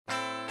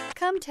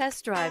Come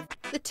test drive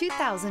the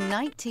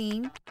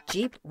 2019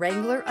 Jeep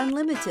Wrangler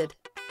Unlimited.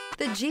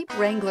 The Jeep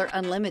Wrangler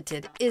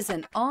Unlimited is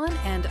an on-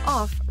 and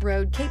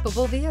off-road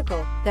capable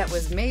vehicle that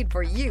was made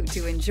for you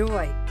to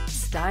enjoy.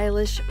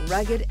 Stylish,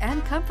 rugged,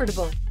 and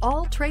comfortable,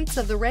 all traits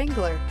of the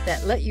Wrangler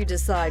that let you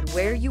decide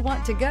where you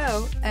want to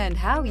go and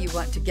how you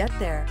want to get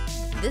there.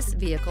 This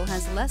vehicle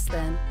has less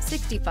than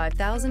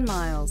 65,000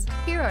 miles.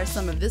 Here are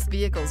some of this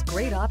vehicle's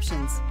great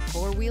options: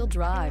 four-wheel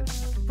drive,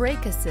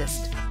 brake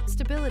assist,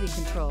 stability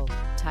control,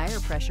 tire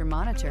pressure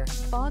monitor,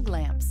 fog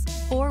lamps,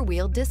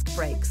 four-wheel disc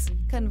brakes,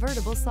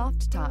 convertible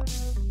soft top,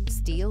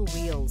 steel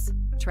wheels,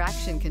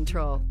 traction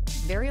control,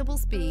 variable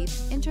speed,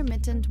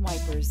 intermittent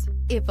wipers.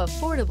 If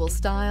affordable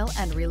style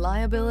and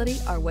reliability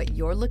are what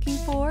you're looking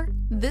for,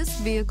 this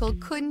vehicle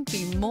couldn't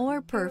be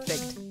more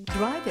perfect.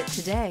 Drive it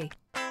today.